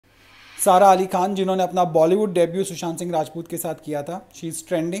सारा अली खान जिन्होंने अपना बॉलीवुड डेब्यू सुशांत सिंह राजपूत के साथ किया था, she is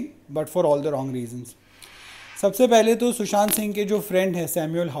trending but for all the wrong reasons. सबसे पहले तो सुशांत सिंह के जो फ्रेंड है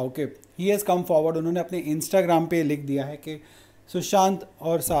Samuel Haokip, he has come forward, उन्होंने अपने इंस्टाग्राम पे लिख दिया है कि सुशांत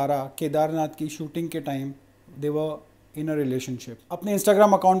और सारा केदारनाथ की शूटिंग के time they were in a relationship. अपने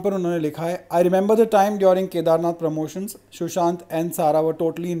इंस्टाग्राम अकाउंट पर उन्होंने लिखा है, I remember the time during Kedarnath promotions, Sushant and सारा were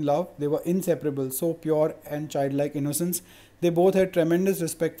totally in love, they were inseparable, so pure and childlike innocence. They both had tremendous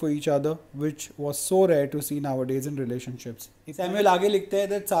respect for each other, which was so rare to see nowadays in relationships. Samuel आगे लिखते हैं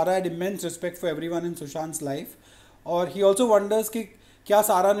that Sara had immense respect for everyone in Sushant's life, और he also wonders कि क्या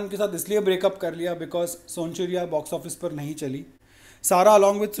सारा ने उनके साथ इसलिए ब्रेकअप कर लिया बिकॉज सोनचुरिया बॉक्स ऑफिस पर नहीं चली। Sara,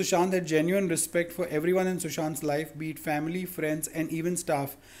 along with Sushant, had genuine respect for everyone in Sushant's life, be it family, friends, and even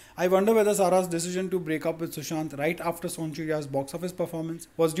staff. I wonder whether Sara's decision to break up with Sushant right after Sonchuriya's box office performance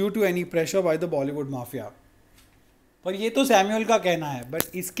was due to any pressure by the Bollywood mafia. पर ये तो Samuel का कहना है,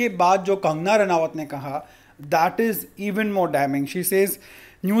 but इसके बाद जो कंगना रनावत ने कहा, that is even more damming. She says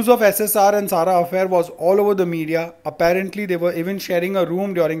news of SSR and Sara affair was all over the media. Apparently they were even sharing a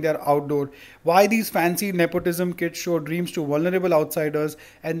room during their outdoor. Why these fancy nepotism kids show dreams to vulnerable outsiders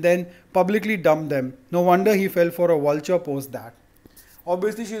and then publicly dump them? No wonder he fell for a vulture post that.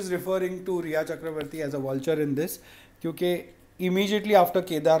 Obviously she is referring to Riya Chakravarti as a vulture in this, क्योंकि immediately after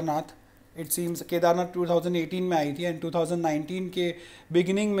Kedarnath, it seems Kedarnath 2018 में आई थी and 2019 के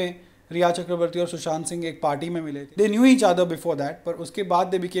beginning में रिया चक्रवर्ती और सुशांत सिंह एक party में मिले थे. They knew each other before that, पर उसके बाद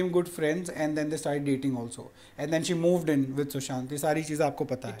they became good friends and then they started dating also and then she moved in with Sushant. ये सारी चीज़ें आपको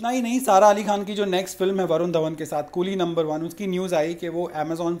पता है. इतना ही नहीं, सारा अली खान की जो नेक्स्ट फिल्म है वरुण धवन के साथ, कूली नंबर 1, उसकी न्यूज़ आई कि वो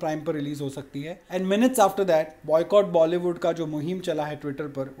Amazon प्राइम पर रिलीज हो सकती है. And minutes after that boycott Bollywood का जो मुहिम चला है ट्विटर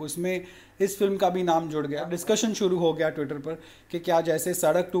पर, उसमें इस फिल्म का भी नाम जुड़ गया. डिस्कशन शुरू हो गया ट्विटर पर कि क्या जैसे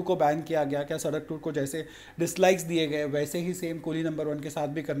सड़क 2 को बैन किया गया, क्या सड़क 2 को जैसे डिसलाइक्स दिए गए, वैसे ही सेम कूली नंबर 1 के साथ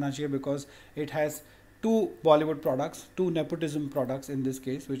भी करना चाहिए, because it has 2 Bollywood products, 2 nepotism products in this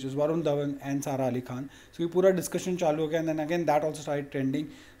case, which is Varun Dhawan and Sara Ali Khan. So ये पूरा डिस्कशन चालू हो गया, and then again that also started trending.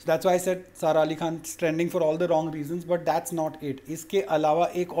 So that's why I said Sara Ali Khan is trending for all the wrong reasons, but that's not it. इसके अलावा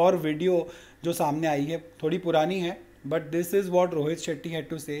एक और video जो सामने आई है, थोड़ी पुरानी है, but this is what Rohit Shetty had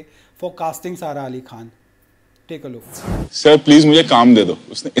to say for casting Sara Ali Khan. Take a look. Sir please मुझे काम दे दो.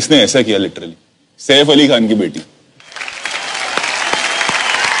 इसने ऐसा किया लिटरली. सैफ अली खान की बेटी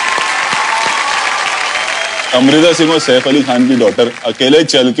अमृता सिंह और सैफ अली खान की डॉटर अकेले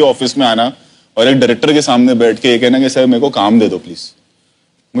चल के ऑफिस में आना और एक डायरेक्टर के सामने बैठ के ये कहना कि सर मेरे को काम दे दो प्लीज.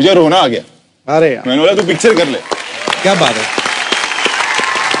 मुझे रोना आ गया. अरे यार, मैंने बोला तू पिक्चर कर ले. क्या बात है.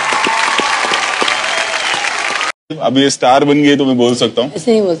 अब ये स्टार बन गई तो मैं बोल सकता हूँ.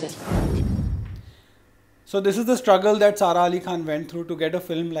 ऐसे नहीं बोलते. So this is the struggle that Sara Ali Khan went through to get a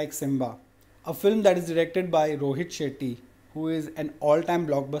film like Simba, a film that is directed by Rohit Shetty, who is an all-time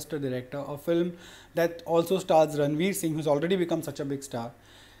blockbuster director, a film that also stars Ranveer Singh, who's already become such a big star.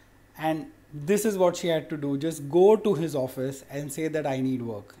 And this is what she had to do, just go to his office and say that I need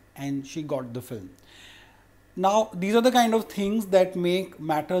work, and she got the film. Now these are the kind of things that make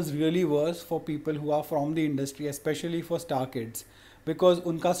matters really worse for people who are from the industry, especially for star kids, because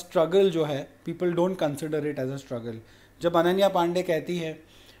उनका struggle जो है people don't consider it as a struggle. जब अनन्या पांडे कहती है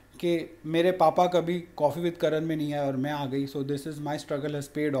कि मेरे पापा कभी कॉफ़ी विद करण में नहीं आए और मैं आ गई, so this is my struggle has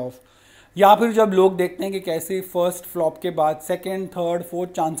paid of. या फिर जब लोग देखते हैं कि कैसे फर्स्ट फ्लॉप के बाद सेकेंड, थर्ड,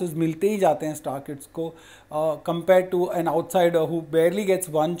 फोर्थ चांसेस मिलते ही जाते हैं स्टार किड्स को, compare to an outsider who बेयरली gets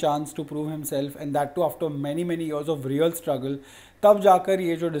one chance to prove himself, and that to after many years of real struggle, तब जाकर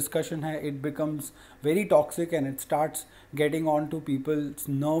ये जो डिस्कशन है it becomes very toxic and it starts getting on to peoples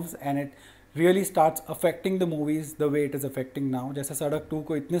nerves and it really starts affecting the movies the way it is affecting now. जैसे सड़क 2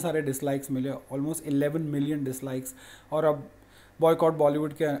 को इतने सारे डिसलाइक्स मिले, ऑलमोस्ट 11 मिलियन डिसलाइक्स, और अब बॉयकॉट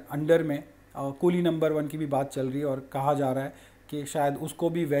बॉलीवुड के अंडर में कूली नंबर 1 की भी बात चल रही है, और कहा जा रहा है कि शायद उसको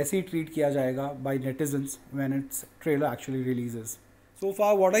भी वैसे ही ट्रीट किया जाएगा bye netizens when it's trailer actually releases. So far,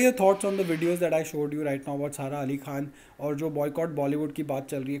 what are your thoughts on the videos that I showed you right now about Sara Ali Khan और जो boycott Bollywood की बात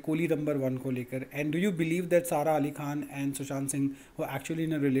चल रही है कूली नंबर 1 को लेकर? And do you believe that Sara Ali Khan and Sushant Singh were actually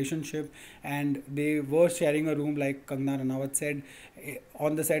in a relationship and they were sharing a room like Kangana Ranaut said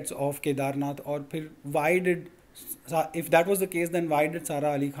on the sets of Kedarnath? और फिर why did, if that was the case, then why did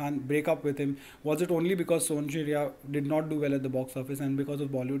Sara Ali Khan break up with him? Was it only because Sonchuriya did not do well at the box office and because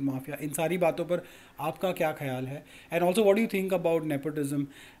of Bollywood mafia? इन सारी बातों पर आपका क्या ख्याल है? And also, what do you think about nepotism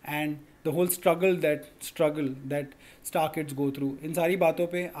and the whole struggle that star kids go through? इन सारी बातों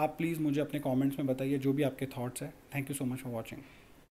पे आप प्लीज़ मुझे अपने comments में बताइए जो भी आपके thoughts हैं. Thank you so much for watching.